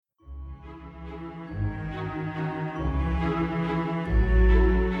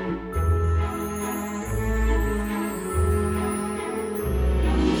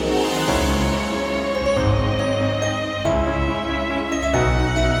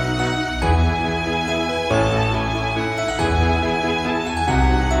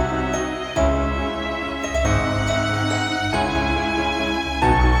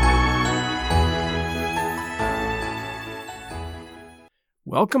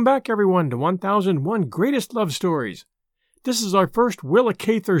Welcome back, everyone, to 1001 Greatest Love Stories. This is our first Willa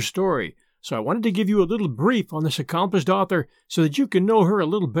Cather story, so I wanted to give you a little brief on this accomplished author so that you can know her a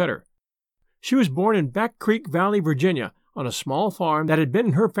little better. She was born in Back Creek Valley, Virginia, on a small farm that had been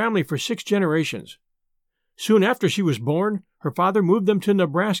in her family for 6 generations. Soon after she was born, her father moved them to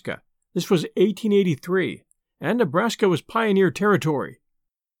Nebraska. This was 1883, and Nebraska was pioneer territory.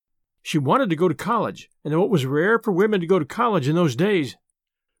 She wanted to go to college, and though it was rare for women to go to college in those days,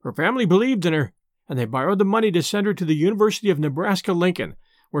 her family believed in her, and they borrowed the money to send her to the University of Nebraska-Lincoln,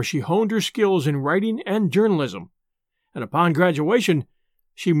 where she honed her skills in writing and journalism. And upon graduation,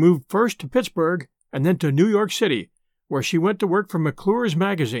 she moved first to Pittsburgh and then to New York City, where she went to work for McClure's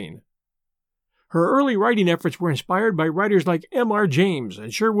magazine. Her early writing efforts were inspired by writers like M.R. James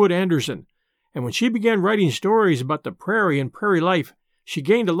and Sherwood Anderson, and when she began writing stories about the prairie and prairie life, she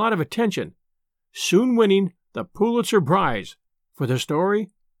gained a lot of attention, soon winning the Pulitzer Prize for the story,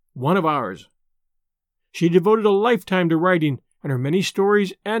 One of Ours. She devoted a lifetime to writing, and her many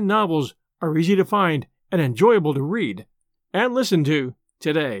stories and novels are easy to find and enjoyable to read and listen to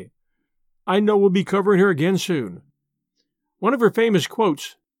today. I know we'll be covering her again soon. One of her famous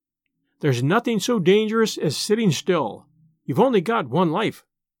quotes, "There's nothing so dangerous as sitting still. You've only got one life,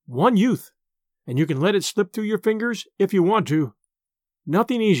 one youth, and you can let it slip through your fingers if you want to.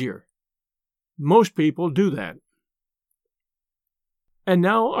 Nothing easier. Most people do that." And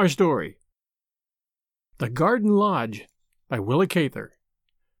now our story. The Garden Lodge by Willa Cather,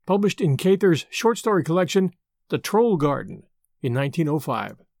 published in Cather's short story collection, The Troll Garden, in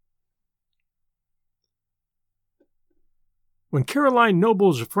 1905. When Caroline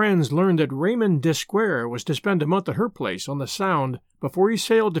Noble's friends learned that Raymond Desquare was to spend a month at her place on the Sound before he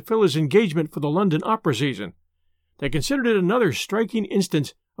sailed to fill his engagement for the London opera season, they considered it another striking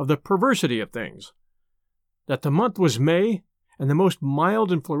instance of the perversity of things. That the month was May, and the most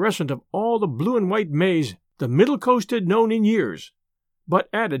mild and florescent of all the blue and white Mays the Middle Coast had known in years, but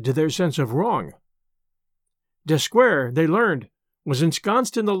added to their sense of wrong. Desquare, they learned, was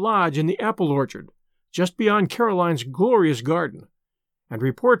ensconced in the lodge in the apple orchard, just beyond Caroline's glorious garden, and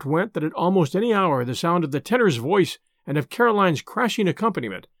report went that at almost any hour the sound of the tenor's voice and of Caroline's crashing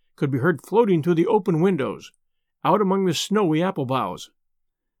accompaniment could be heard floating through the open windows, out among the snowy apple boughs.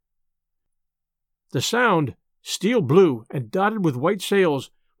 The Sound, steel blue and dotted with white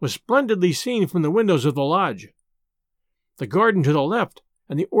sails, was splendidly seen from the windows of the lodge. The garden to the left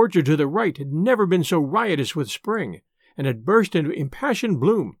and the orchard to the right had never been so riotous with spring, and had burst into impassioned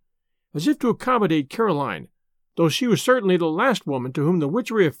bloom, as if to accommodate Caroline, though she was certainly the last woman to whom the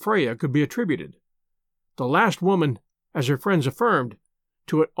witchery of Freya could be attributed. The last woman, as her friends affirmed,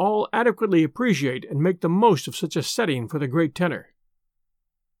 to at all adequately appreciate and make the most of such a setting for the great tenor.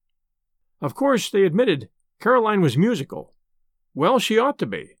 Of course, they admitted, Caroline was musical. Well, she ought to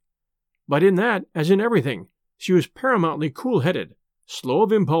be. But in that, as in everything, she was paramountly cool-headed, slow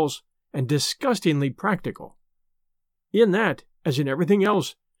of impulse, and disgustingly practical. In that, as in everything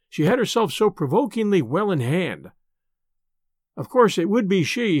else, she had herself so provokingly well in hand. Of course, it would be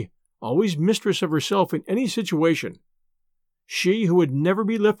she, always mistress of herself in any situation. She who would never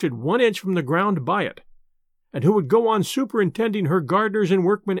be lifted 1 inch from the ground by it, and who would go on superintending her gardeners and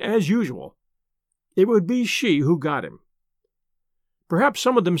workmen as usual. It would be she who got him. Perhaps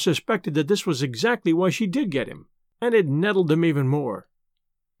some of them suspected that this was exactly why she did get him, and it nettled them even more.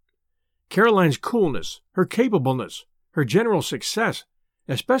 Caroline's coolness, her capableness, her general success,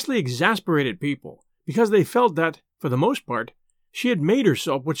 especially exasperated people, because they felt that, for the most part, she had made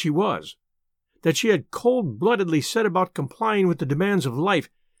herself what she was, that she had cold-bloodedly set about complying with the demands of life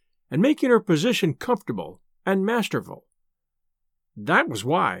and making her position comfortable and masterful. That was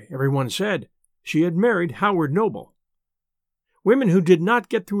why, everyone said, she had married Howard Noble. Women who did not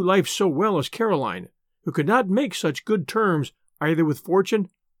get through life so well as Caroline, who could not make such good terms either with fortune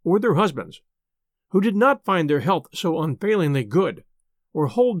or their husbands, who did not find their health so unfailingly good, or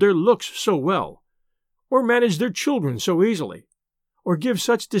hold their looks so well, or manage their children so easily, or give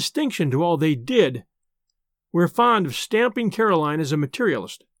such distinction to all they did, were fond of stamping Caroline as a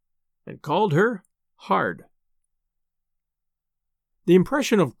materialist, and called her hard. The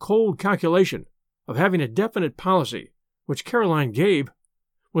impression of cold calculation, of having a definite policy, which Caroline gave,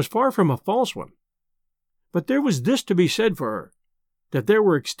 was far from a false one. But there was this to be said for her, that there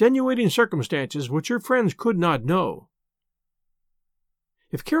were extenuating circumstances which her friends could not know.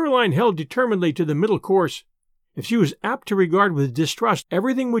 If Caroline held determinedly to the middle course, if she was apt to regard with distrust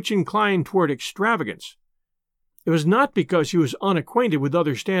everything which inclined toward extravagance, it was not because she was unacquainted with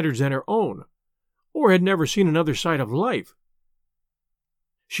other standards than her own, or had never seen another side of life.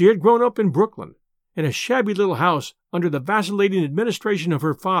 She had grown up in Brooklyn, in a shabby little house under the vacillating administration of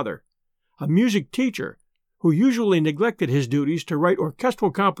her father, a music teacher who usually neglected his duties to write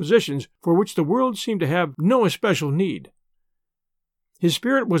orchestral compositions for which the world seemed to have no especial need. His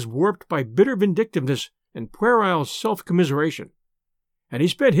spirit was warped by bitter vindictiveness and puerile self-commiseration, and he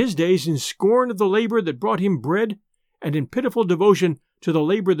spent his days in scorn of the labor that brought him bread and in pitiful devotion to the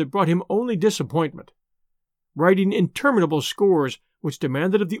labor that brought him only disappointment, writing interminable scores which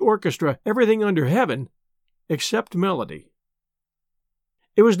demanded of the orchestra everything under heaven except melody.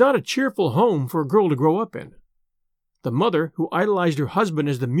 It was not a cheerful home for a girl to grow up in. The mother, who idolized her husband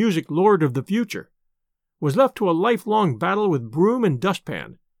as the music lord of the future, was left to a lifelong battle with broom and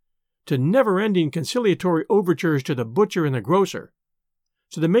dustpan, to never-ending conciliatory overtures to the butcher and the grocer,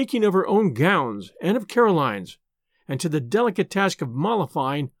 to the making of her own gowns and of Caroline's, and to the delicate task of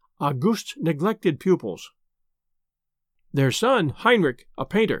mollifying Auguste's neglected pupils. Their son, Heinrich, a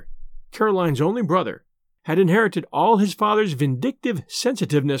painter, Caroline's only brother, had inherited all his father's vindictive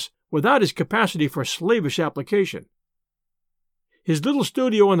sensitiveness without his capacity for slavish application. His little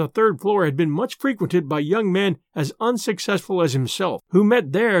studio on the third floor had been much frequented by young men as unsuccessful as himself, who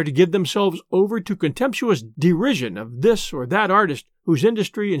met there to give themselves over to contemptuous derision of this or that artist whose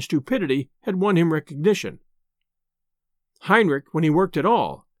industry and stupidity had won him recognition. Heinrich, when he worked at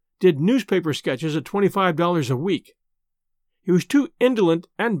all, did newspaper sketches at $25 a week. He was too indolent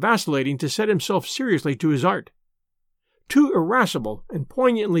and vacillating to set himself seriously to his art, too irascible and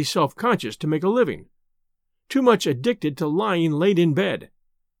poignantly self-conscious to make a living, too much addicted to lying late in bed,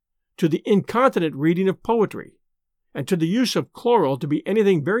 to the incontinent reading of poetry, and to the use of chloral to be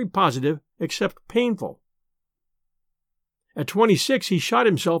anything very positive except painful. At 26 he shot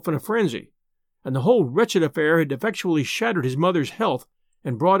himself in a frenzy, and the whole wretched affair had effectually shattered his mother's health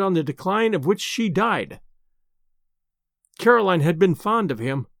and brought on the decline of which she died. Caroline had been fond of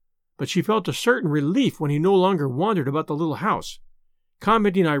him, but she felt a certain relief when he no longer wandered about the little house,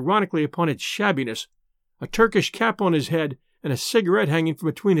 commenting ironically upon its shabbiness, a Turkish cap on his head and a cigarette hanging from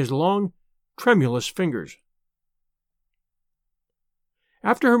between his long, tremulous fingers.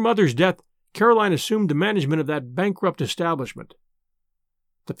 After her mother's death, Caroline assumed the management of that bankrupt establishment.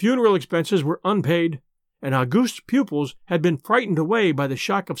 The funeral expenses were unpaid, and Auguste's pupils had been frightened away by the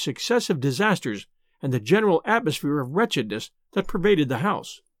shock of successive disasters and the general atmosphere of wretchedness that pervaded the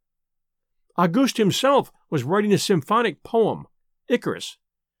house. Auguste himself was writing a symphonic poem, Icarus,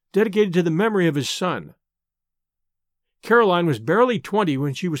 dedicated to the memory of his son. Caroline was barely 20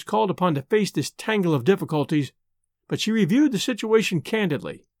 when she was called upon to face this tangle of difficulties, but she reviewed the situation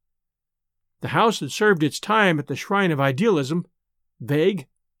candidly. The house had served its time at the shrine of idealism. Vague,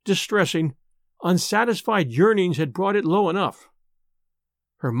 distressing, unsatisfied yearnings had brought it low enough.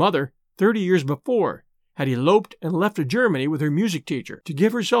 Her mother, 30 years before, had eloped and left Germany with her music teacher to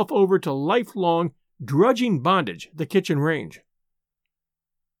give herself over to lifelong, drudging bondage at the kitchen range.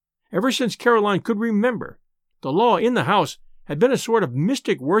 Ever since Caroline could remember, the law in the house had been a sort of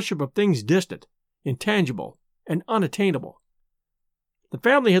mystic worship of things distant, intangible, and unattainable. The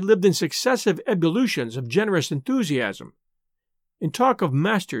family had lived in successive ebullitions of generous enthusiasm, in talk of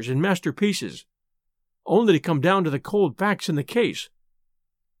masters and masterpieces, only to come down to the cold facts in the case,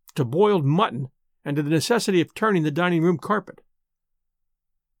 to boiled mutton and to the necessity of turning the dining-room carpet.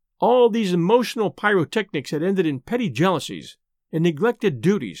 All these emotional pyrotechnics had ended in petty jealousies, in neglected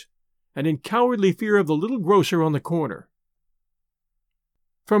duties, and in cowardly fear of the little grocer on the corner.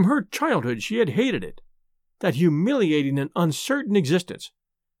 From her childhood she had hated it, that humiliating and uncertain existence,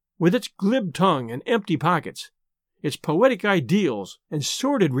 with its glib tongue and empty pockets, its poetic ideals and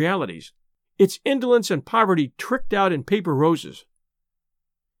sordid realities, its indolence and poverty tricked out in paper roses.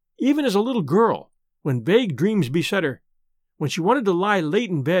 Even as a little girl, when vague dreams beset her, when she wanted to lie late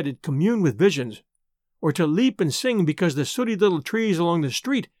in bed and commune with visions, or to leap and sing because the sooty little trees along the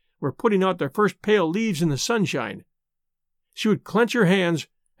street were putting out their first pale leaves in the sunshine, she would clench her hands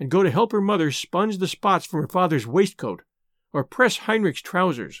and go to help her mother sponge the spots from her father's waistcoat, or press Heinrich's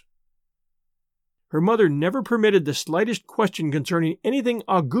trousers. Her mother never permitted the slightest question concerning anything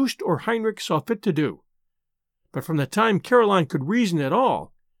Auguste or Heinrich saw fit to do, but from the time Caroline could reason at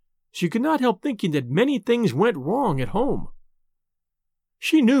all, she could not help thinking that many things went wrong at home.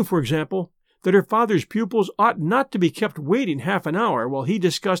 She knew, for example, that her father's pupils ought not to be kept waiting half an hour while he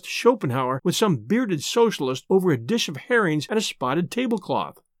discussed Schopenhauer with some bearded socialist over a dish of herrings and a spotted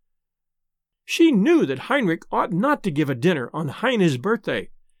tablecloth. She knew that Heinrich ought not to give a dinner on Heine's birthday,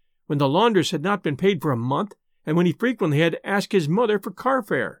 when the laundress had not been paid for a month and when he frequently had to ask his mother for car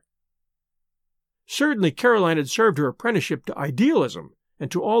fare. Certainly Caroline had served her apprenticeship to idealism and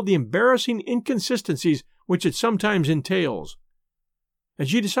to all the embarrassing inconsistencies which it sometimes entails, and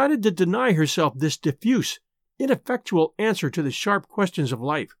she decided to deny herself this diffuse, ineffectual answer to the sharp questions of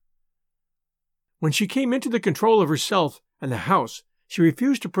life. When she came into the control of herself and the house, she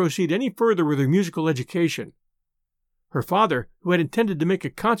refused to proceed any further with her musical education. Her father, who had intended to make a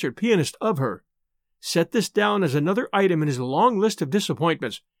concert pianist of her, set this down as another item in his long list of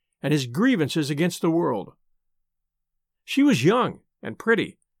disappointments and his grievances against the world. She was young and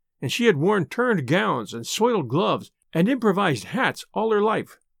pretty, and she had worn turned gowns and soiled gloves and improvised hats all her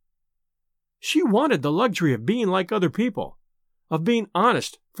life. She wanted the luxury of being like other people, of being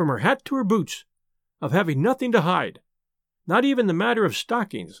honest from her hat to her boots, of having nothing to hide, not even the matter of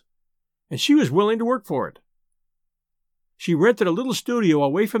stockings, and she was willing to work for it. She rented a little studio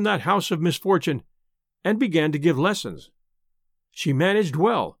away from that house of misfortune and began to give lessons. She managed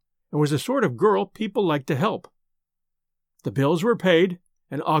well and was the sort of girl people liked to help. The bills were paid,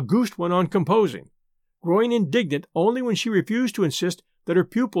 and Auguste went on composing, growing indignant only when she refused to insist that her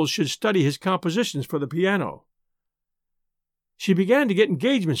pupils should study his compositions for the piano. She began to get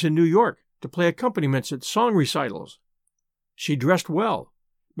engagements in New York to play accompaniments at song recitals. She dressed well,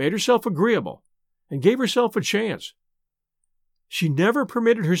 made herself agreeable, and gave herself a chance. She never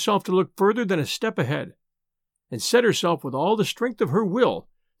permitted herself to look further than a step ahead, and set herself with all the strength of her will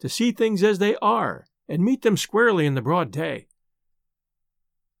to see things as they are and meet them squarely in the broad day.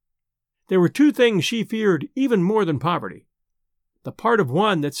 There were two things she feared even more than poverty: the part of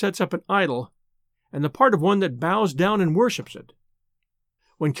one that sets up an idol, and the part of one that bows down and worships it.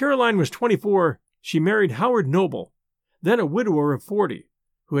 When Caroline was 24, she married Howard Noble, then a widower of 40,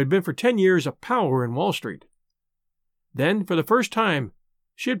 who had been for 10 years a power in Wall Street. Then, for the first time,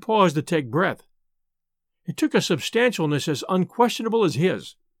 she had paused to take breath. It took a substantialness as unquestionable as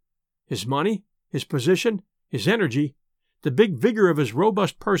his money, his position, his energy, the big vigor of his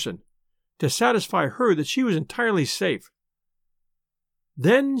robust person, to satisfy her that she was entirely safe.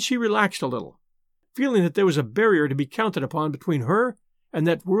 Then she relaxed a little, feeling that there was a barrier to be counted upon between her and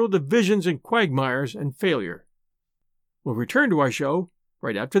that world of visions and quagmires and failure. We'll return to our show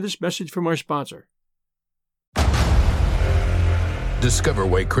right after this message from our sponsor. Discover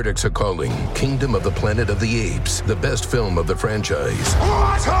why critics are calling Kingdom of the Planet of the Apes the best film of the franchise.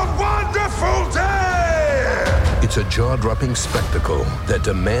 What a wonderful day! It's a jaw-dropping spectacle that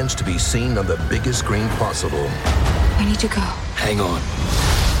demands to be seen on the biggest screen possible. We need to go. Hang on.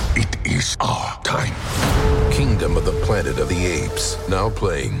 It is our time. Kingdom of the Planet of the Apes. Now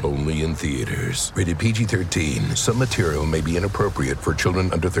playing only in theaters. Rated PG-13. Some material may be inappropriate for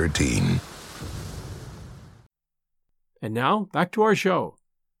children under 13. And now, back to our show.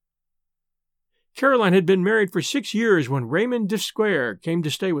 Caroline had been married for 6 years when Raymond Desquare came to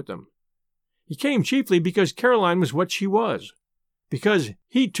stay with them. He came chiefly because Caroline was what she was, because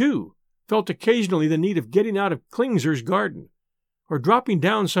he, too, felt occasionally the need of getting out of Klingser's garden, or dropping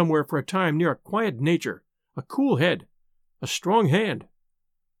down somewhere for a time near a quiet nature, a cool head, a strong hand.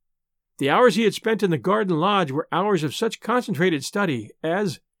 The hours he had spent in the garden lodge were hours of such concentrated study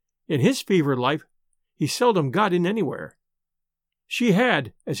as, in his fevered life, he seldom got in anywhere. She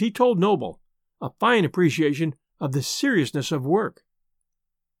had, as he told Noble, a fine appreciation of the seriousness of work.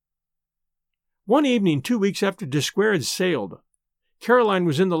 One evening 2 weeks after Desquare had sailed, Caroline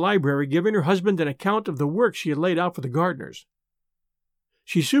was in the library giving her husband an account of the work she had laid out for the gardeners.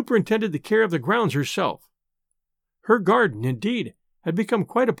 She superintended the care of the grounds herself. Her garden, indeed, had become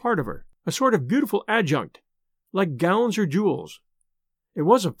quite a part of her, a sort of beautiful adjunct, like gowns or jewels. It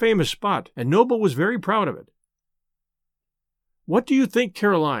was a famous spot, and Noble was very proud of it. What do you think,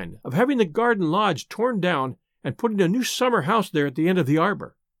 Caroline, of having the garden lodge torn down and putting a new summer house there at the end of the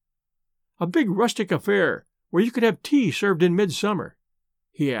arbor? A big rustic affair where you could have tea served in midsummer,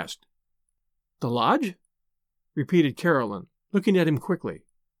 he asked. The lodge? Repeated Caroline, looking at him quickly.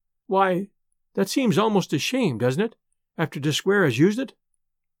 Why, that seems almost a shame, doesn't it, after Desquare has used it?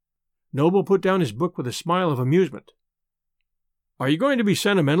 Noble put down his book with a smile of amusement. Are you going to be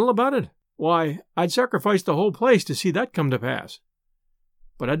sentimental about it? Why, I'd sacrifice the whole place to see that come to pass.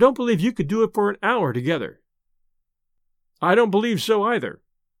 But I don't believe you could do it for an hour together. I don't believe so either,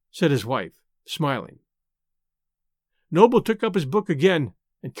 said his wife, smiling. Noble took up his book again,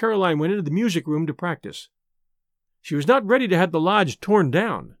 and Caroline went into the music room to practice. She was not ready to have the lodge torn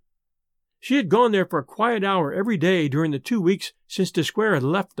down. She had gone there for a quiet hour every day during the 2 weeks since Desquare had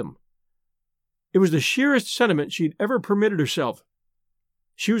left them. It was the sheerest sentiment she had ever permitted herself.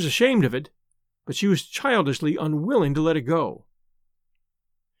 She was ashamed of it, but she was childishly unwilling to let it go.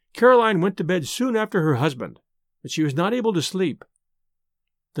 Caroline went to bed soon after her husband, but she was not able to sleep.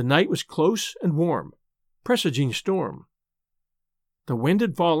 The night was close and warm, presaging storm. The wind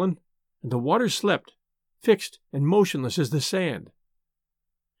had fallen, and the water slept, fixed and motionless as the sand.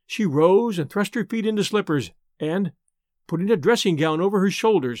 She rose and thrust her feet into slippers and, putting a dressing gown over her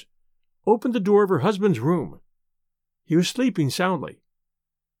shoulders, opened the door of her husband's room. He was sleeping soundly.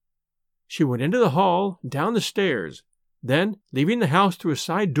 She went into the hall, down the stairs, then, leaving the house through a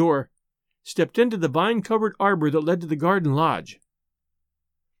side door, stepped into the vine-covered arbor that led to the garden lodge.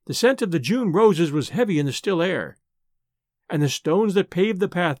 The scent of the June roses was heavy in the still air, and the stones that paved the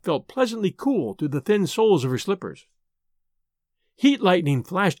path felt pleasantly cool through the thin soles of her slippers. Heat lightning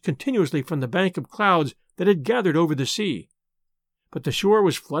flashed continuously from the bank of clouds that had gathered over the sea, but the shore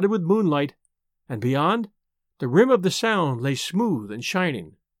was flooded with moonlight, and beyond, the rim of the Sound lay smooth and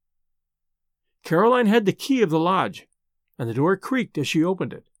shining. Caroline had the key of the lodge, and the door creaked as she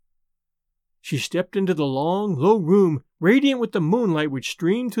opened it. She stepped into the long, low room, radiant with the moonlight which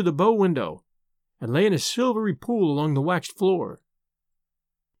streamed through the bow window, and lay in a silvery pool along the waxed floor.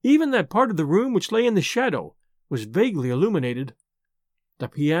 Even that part of the room which lay in the shadow was vaguely illuminated. The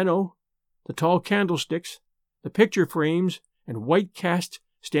piano, the tall candlesticks, the picture frames, and white casts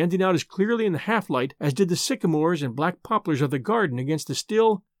standing out as clearly in the half-light as did the sycamores and black poplars of the garden against the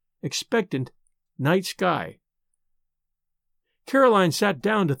still, expectant night sky. Caroline sat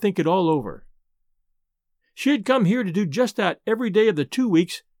down to think it all over. She had come here to do just that every day of the 2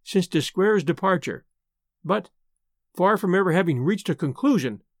 weeks since de Square's departure, but, far from ever having reached a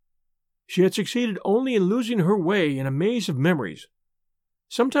conclusion, she had succeeded only in losing her way in a maze of memories,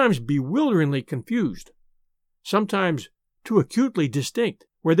 sometimes bewilderingly confused, sometimes too acutely distinct,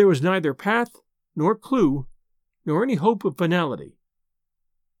 where there was neither path, nor clue, nor any hope of finality.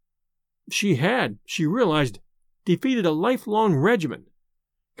 She had, she realized, defeated a lifelong regimen,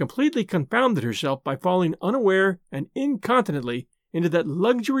 completely confounded herself by falling unaware and incontinently into that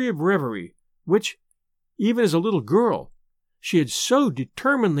luxury of reverie which, even as a little girl, she had so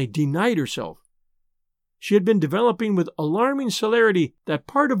determinedly denied herself. She had been developing with alarming celerity that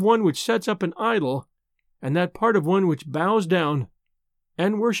part of one which sets up an idol and that part of one which bows down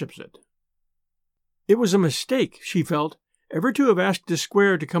and worships it. It was a mistake, she felt, ever to have asked de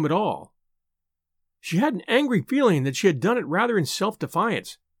Square to come at all. She had an angry feeling that she had done it rather in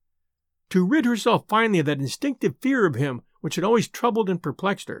self-defiance, to rid herself finally of that instinctive fear of him which had always troubled and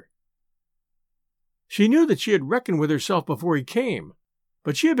perplexed her. She knew that she had reckoned with herself before he came,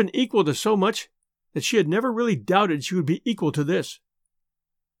 but she had been equal to so much that she had never really doubted she would be equal to this.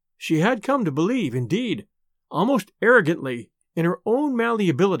 She had come to believe, indeed, almost arrogantly, in her own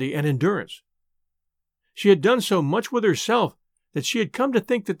malleability and endurance. She had done so much with herself that she had come to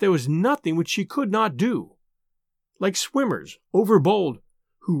think that there was nothing which she could not do. Like swimmers, overbold,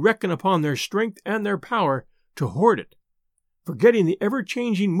 who reckon upon their strength and their power to hoard it, forgetting the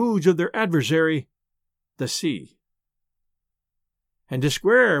ever-changing moods of their adversary, the sea. And de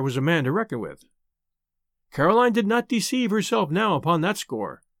Square was a man to reckon with. Caroline did not deceive herself now upon that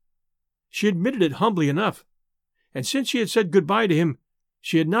score. She admitted it humbly enough, and since she had said good-bye to him,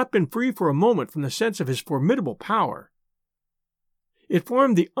 she had not been free for a moment from the sense of his formidable power. It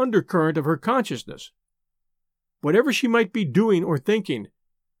formed the undercurrent of her consciousness. Whatever she might be doing or thinking,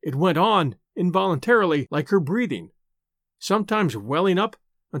 it went on, involuntarily, like her breathing, sometimes welling up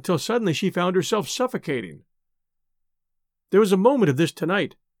until suddenly she found herself suffocating. There was a moment of this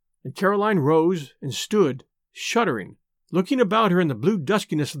tonight, and Caroline rose and stood, shuddering, looking about her in the blue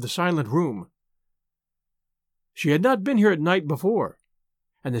duskiness of the silent room. She had not been here at night before,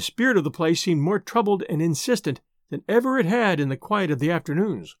 and the spirit of the place seemed more troubled and insistent than ever it had in the quiet of the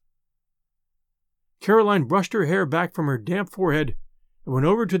afternoons. Caroline brushed her hair back from her damp forehead and went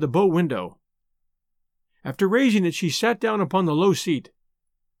over to the bow window. After raising it, she sat down upon the low seat.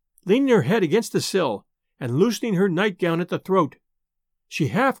 Leaning her head against the sill and loosening her nightgown at the throat, she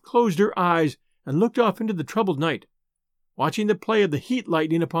half closed her eyes and looked off into the troubled night, watching the play of the heat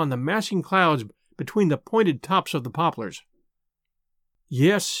lightning upon the massing clouds between the pointed tops of the poplars.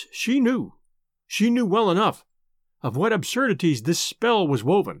 Yes, she knew well enough, of what absurdities this spell was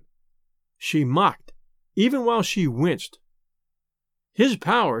woven. She mocked, even while she winced. His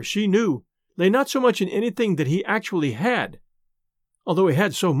power, she knew, lay not so much in anything that he actually had, although he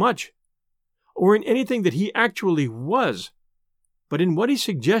had so much, or in anything that he actually was, but in what he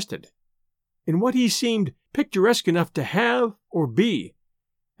suggested, in what he seemed picturesque enough to have or be,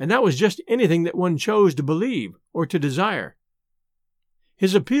 and that was just anything that one chose to believe or to desire.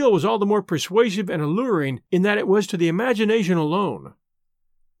 His appeal was all the more persuasive and alluring in that it was to the imagination alone,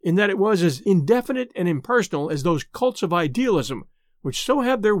 in that it was as indefinite and impersonal as those cults of idealism which so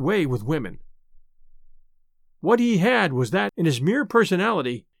have their way with women. What he had was that, in his mere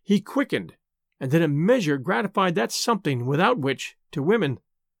personality, he quickened, and in a measure gratified that something without which, to women,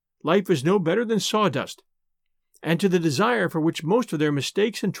 life is no better than sawdust, and to the desire for which most of their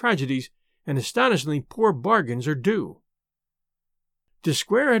mistakes and tragedies and astonishingly poor bargains are due. The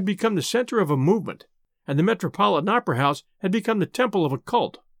Square had become the center of a movement, and the Metropolitan Opera House had become the temple of a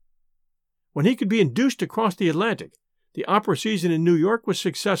cult. When he could be induced to cross the Atlantic, the opera season in New York was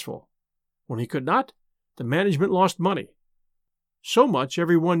successful. When he could not, the management lost money. So much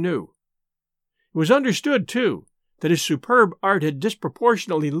everyone knew. It was understood, too, that his superb art had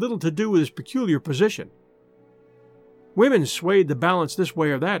disproportionately little to do with his peculiar position. Women swayed the balance this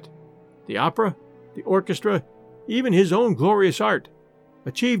way or that. The opera, the orchestra, even his own glorious art,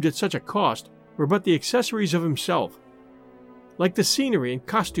 achieved at such a cost, were but the accessories of himself. Like the scenery and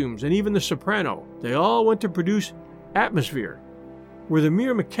costumes and even the soprano, they all went to produce atmosphere, were the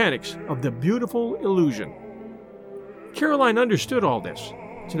mere mechanics of the beautiful illusion. Caroline understood all this.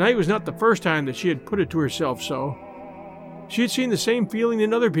 Tonight was not the first time that she had put it to herself so. She had seen the same feeling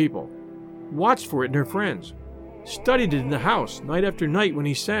in other people, watched for it in her friends, studied it in the house night after night when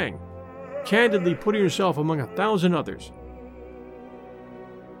he sang, candidly putting herself among 1,000 others.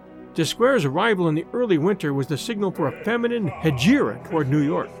 De Square's arrival in the early winter was the signal for a feminine hegira toward New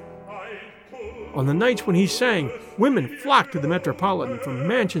York. On the nights when he sang, women flocked to the Metropolitan from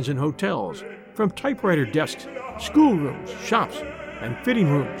mansions and hotels, from typewriter desks, schoolrooms, shops, and fitting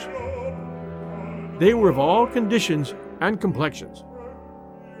rooms. They were of all conditions and complexions.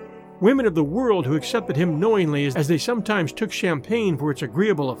 Women of the world who accepted him knowingly as they sometimes took champagne for its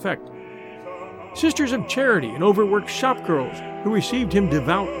agreeable effect. Sisters of charity and overworked shopgirls who received him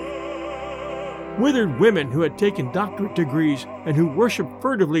devoutly. Withered women who had taken doctorate degrees and who worshipped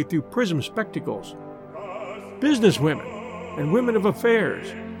furtively through prism spectacles. Business women and women of affairs.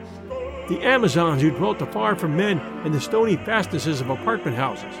 The Amazons who dwelt afar from men in the stony fastnesses of apartment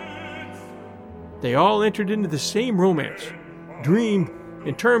houses. They all entered into the same romance, dreamed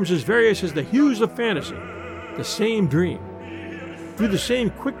in terms as various as the hues of fantasy, the same dream, drew the same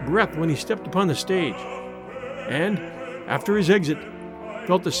quick breath when he stepped upon the stage, and, after his exit,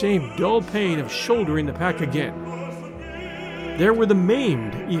 felt the same dull pain of shouldering the pack again. There were the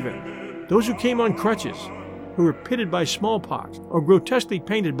maimed, even, those who came on crutches, who were pitted by smallpox or grotesquely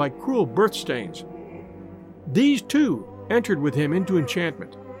painted by cruel birth stains. These, too, entered with him into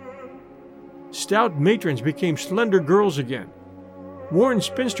enchantment. Stout matrons became slender girls again. Worn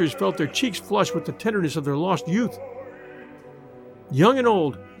spinsters felt their cheeks flush with the tenderness of their lost youth. Young and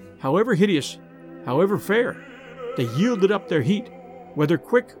old, however hideous, however fair, they yielded up their heat, whether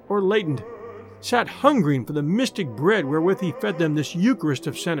quick or latent, sat hungering for the mystic bread wherewith he fed them this Eucharist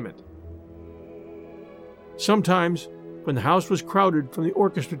of sentiment. Sometimes, when the house was crowded from the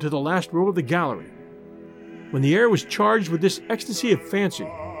orchestra to the last row of the gallery, when the air was charged with this ecstasy of fancy,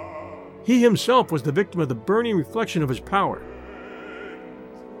 he himself was the victim of the burning reflection of his power.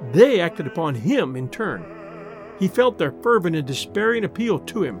 They acted upon him in turn. He felt their fervent and despairing appeal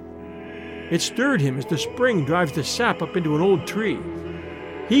to him. It stirred him as the spring drives the sap up into an old tree.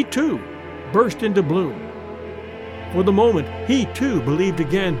 He, too, burst into bloom. For the moment, he, too, believed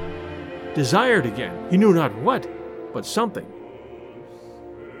again, desired again, he knew not what, but something.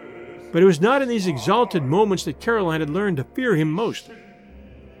 But it was not in these exalted moments that Caroline had learned to fear him most.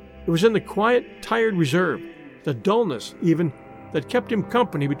 It was in the quiet, tired reserve, the dullness, even, that kept him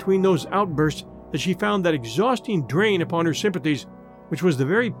company between those outbursts that she found that exhausting drain upon her sympathies which was the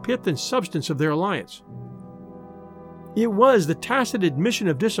very pith and substance of their alliance. It was the tacit admission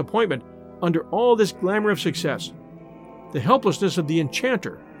of disappointment under all this glamour of success, the helplessness of the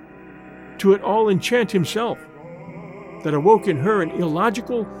enchanter, to it all enchant himself, that awoke in her an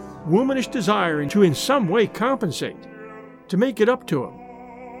illogical, womanish desire to in some way compensate, to make it up to him.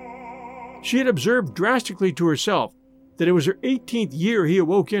 She had observed drastically to herself that it was her 18th year he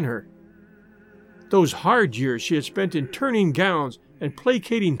awoke in her. Those hard years she had spent in turning gowns and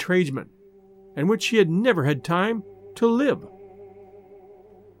placating tradesmen, and which she had never had time to live.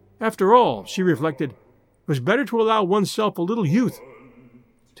 After all, she reflected, it was better to allow oneself a little youth,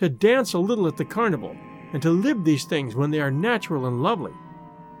 to dance a little at the carnival, and to live these things when they are natural and lovely,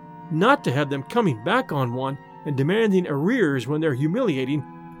 not to have them coming back on one and demanding arrears when they're humiliating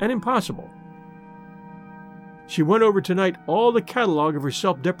and impossible. She went over tonight all the catalogue of her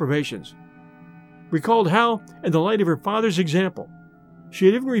self-deprivations, recalled how, in the light of her father's example, she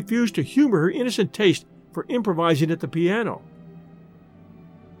had even refused to humor her innocent taste for improvising at the piano.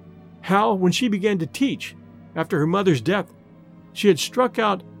 How, when she began to teach, after her mother's death, she had struck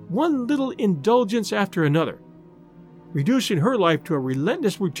out one little indulgence after another, reducing her life to a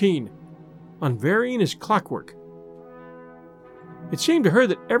relentless routine, unvarying as clockwork. It seemed to her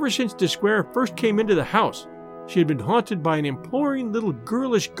that ever since De Square first came into the house, she had been haunted by an imploring little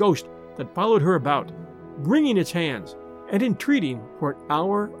girlish ghost that followed her about, wringing its hands and entreating for an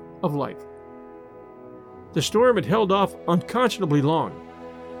hour of life. The storm had held off unconscionably long.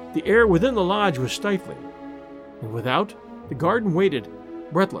 The air within the lodge was stifling, and without, the garden waited,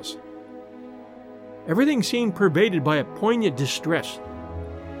 breathless. Everything seemed pervaded by a poignant distress,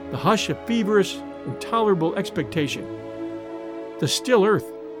 the hush of feverish, intolerable expectation. The still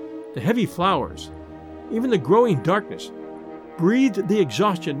earth, the heavy flowers, even the growing darkness, breathed the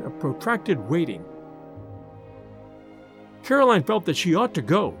exhaustion of protracted waiting. Caroline felt that she ought to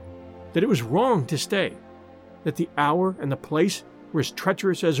go, that it was wrong to stay, that the hour and the place were as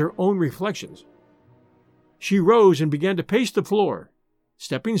treacherous as her own reflections. She rose and began to pace the floor,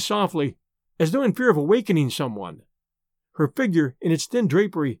 stepping softly, as though in fear of awakening someone, her figure in its thin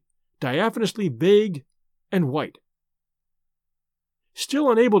drapery diaphanously vague and white.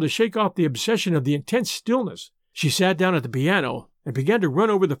 Still unable to shake off the obsession of the intense stillness, she sat down at the piano and began to run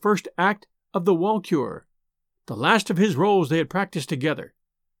over the first act of the Walküre, the last of his roles they had practiced together,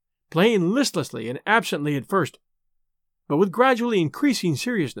 playing listlessly and absently at first, but with gradually increasing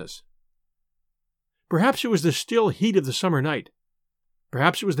seriousness. Perhaps it was the still heat of the summer night.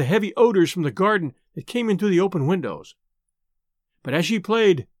 Perhaps it was the heavy odors from the garden that came in through the open windows. But as she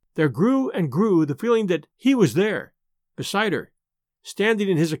played, there grew and grew the feeling that he was there, beside her, standing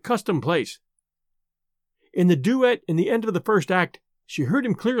in his accustomed place. In the duet in the end of the first act, she heard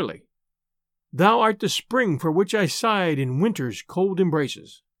him clearly. "Thou art the spring for which I sighed in winter's cold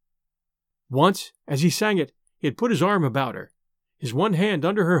embraces." Once, as he sang it, he had put his arm about her, his one hand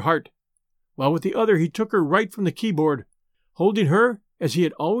under her heart, while with the other he took her right from the keyboard, holding her as he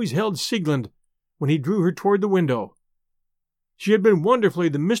had always held Sieglinde when he drew her toward the window. She had been wonderfully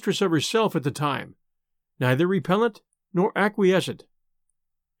the mistress of herself at the time, neither repellent nor acquiescent.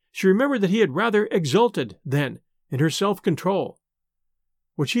 She remembered that he had rather exulted then in her self-control,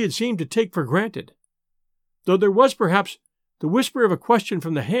 which he had seemed to take for granted, though there was perhaps the whisper of a question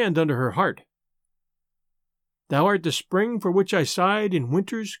from the hand under her heart. "Thou art the spring for which I sighed in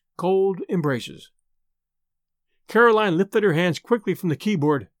winter's cold embraces." Caroline lifted her hands quickly from the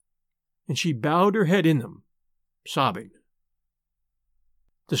keyboard, and she bowed her head in them, sobbing.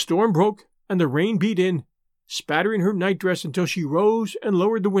 The storm broke, and the rain beat in, spattering her nightdress until she rose and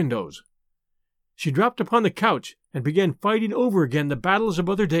lowered the windows. She dropped upon the couch and began fighting over again the battles of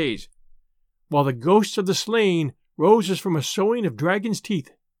other days, while the ghosts of the slain rose as from a sowing of dragon's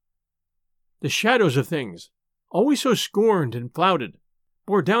teeth. The shadows of things, always so scorned and flouted,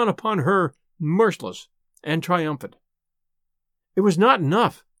 bore down upon her merciless and triumphant. It was not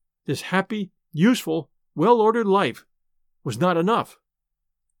enough. This happy, useful, well-ordered life was not enough.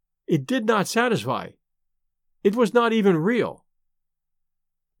 It did not satisfy. It was not even real.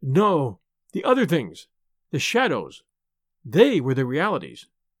 No, the other things, the shadows, they were the realities.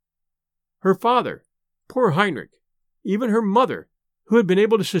 Her father, poor Heinrich, even her mother, who had been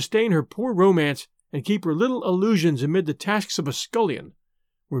able to sustain her poor romance and keep her little illusions amid the tasks of a scullion,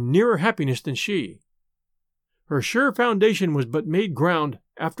 were nearer happiness than she. Her sure foundation was but made ground,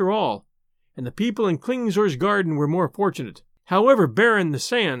 after all, and the people in Klingsor's garden were more fortunate, however barren the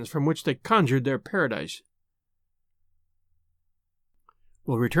sands from which they conjured their paradise.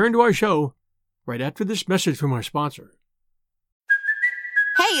 We'll return to our show right after this message from our sponsor.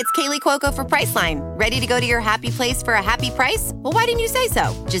 Hey, it's Kaylee Cuoco for Priceline. Ready to go to your happy place for a happy price? Well, why didn't you say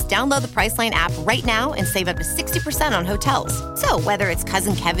so? Just download the Priceline app right now and save up to 60% on hotels. So whether it's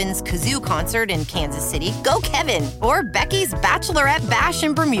Cousin Kevin's Kazoo Concert in Kansas City, go Kevin, or Becky's Bachelorette Bash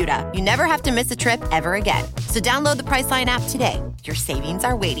in Bermuda, you never have to miss a trip ever again. So download the Priceline app today. Your savings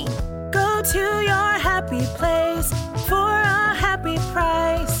are waiting. Go to your happy place for a happy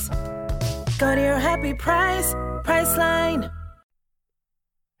price. Go to your happy price, Priceline.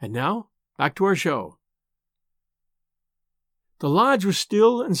 And now, back to our show. The lodge was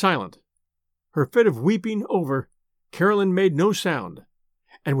still and silent. Her fit of weeping over, Caroline made no sound,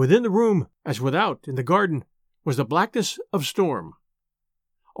 and within the room, as without in the garden, was the blackness of storm.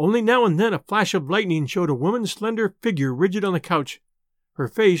 Only now and then a flash of lightning showed a woman's slender figure rigid on the couch, her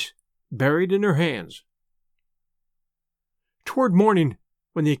face buried in her hands. Toward morning,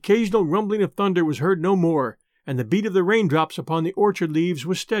 when the occasional rumbling of thunder was heard no more, and the beat of the raindrops upon the orchard leaves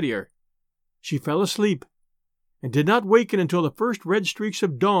was steadier, she fell asleep, and did not waken until the first red streaks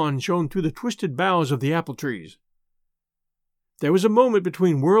of dawn shone through the twisted boughs of the apple trees. There was a moment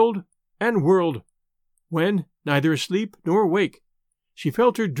between world and world, when, neither asleep nor awake, she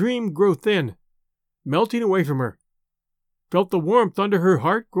felt her dream grow thin, melting away from her, felt the warmth under her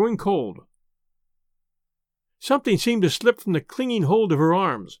heart growing cold. Something seemed to slip from the clinging hold of her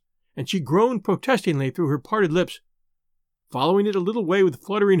arms, and she groaned protestingly through her parted lips, following it a little way with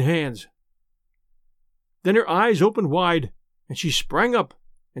fluttering hands. Then her eyes opened wide, and she sprang up,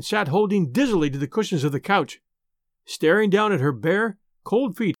 and sat holding dizzily to the cushions of the couch, staring down at her bare,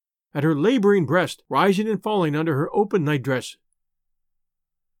 cold feet, at her laboring breast, rising and falling under her open nightdress.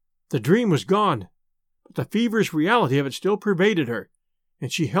 The dream was gone, but the feverish reality of it still pervaded her,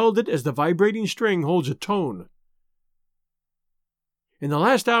 and she held it as the vibrating string holds a tone. In the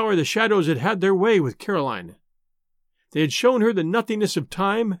last hour the shadows had had their way with Caroline. They had shown her the nothingness of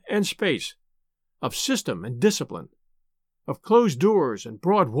time and space, of system and discipline, of closed doors and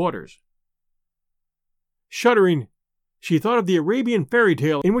broad waters. Shuddering, she thought of the Arabian fairy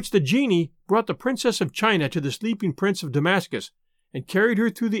tale in which the genie brought the Princess of China to the sleeping Prince of Damascus and carried her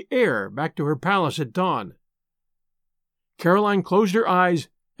through the air back to her palace at dawn. Caroline closed her eyes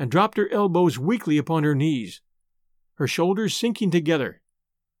and dropped her elbows weakly upon her knees, her shoulders sinking together.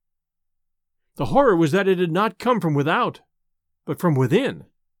 The horror was that it had not come from without, but from within.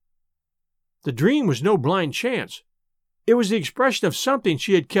 The dream was no blind chance. It was the expression of something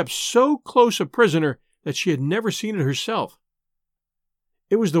she had kept so close a prisoner that she had never seen it herself.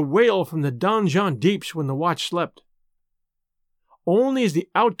 It was the wail from the donjon deeps when the watch slept. Only as the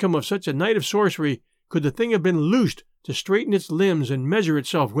outcome of such a night of sorcery could the thing have been loosed to straighten its limbs and measure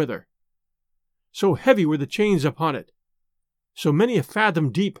itself with her. So heavy were the chains upon it, so many a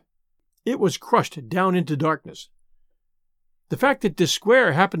fathom deep, it was crushed down into darkness. The fact that this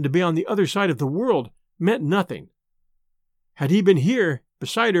square happened to be on the other side of the world meant nothing. Had he been here,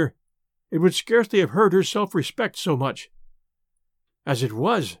 beside her, it would scarcely have hurt her self-respect so much. As it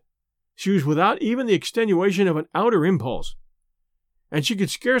was, she was without even the extenuation of an outer impulse, and she could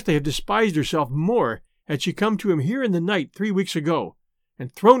scarcely have despised herself more had she come to him here in the night 3 weeks ago,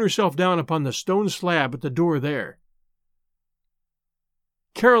 and thrown herself down upon the stone slab at the door there.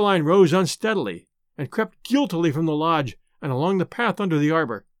 Caroline rose unsteadily and crept guiltily from the lodge and along the path under the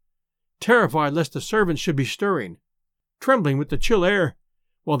arbor, terrified lest the servants should be stirring, trembling with the chill air,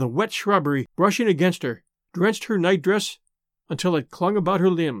 while the wet shrubbery, brushing against her, drenched her nightdress until it clung about her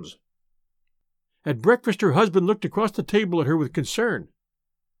limbs. At breakfast her husband looked across the table at her with concern.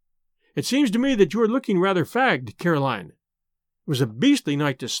 "It seems to me that you are looking rather fagged, Caroline. It was a beastly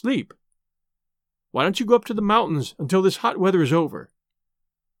night to sleep. Why don't you go up to the mountains until this hot weather is over?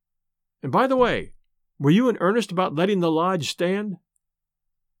 And by the way, were you in earnest about letting the lodge stand?"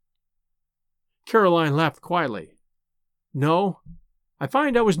 Caroline laughed quietly. "No, I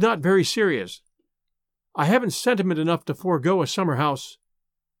find I was not very serious. I haven't sentiment enough to forego a summer house.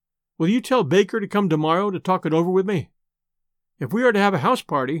 Will you tell Baker to come tomorrow to talk it over with me? If we are to have a house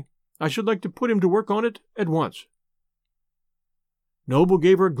party, I should like to put him to work on it at once." Noble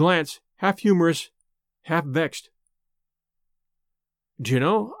gave her a glance, half humorous, half vexed. "Do you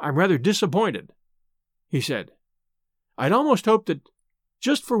know, I'm rather disappointed," he said. "I'd almost hoped that,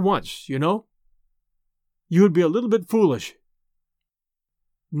 just for once, you would be a little bit foolish."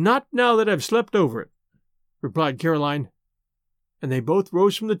 "Not now that I've slept over it," replied Caroline, and they both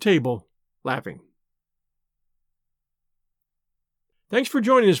rose from the table, laughing. Thanks for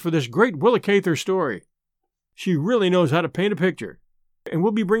joining us for this great Willa Cather story. She really knows how to paint a picture, and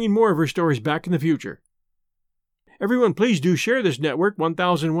we'll be bringing more of her stories back in the future. Everyone, please do share this network,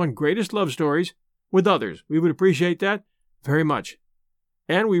 1001 Greatest Love Stories, with others. We would appreciate that very much.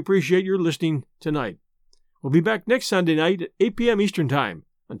 And we appreciate your listening tonight. We'll be back next Sunday night at 8 p.m. Eastern Time.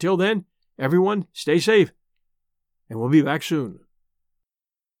 Until then, everyone, stay safe, and we'll be back soon.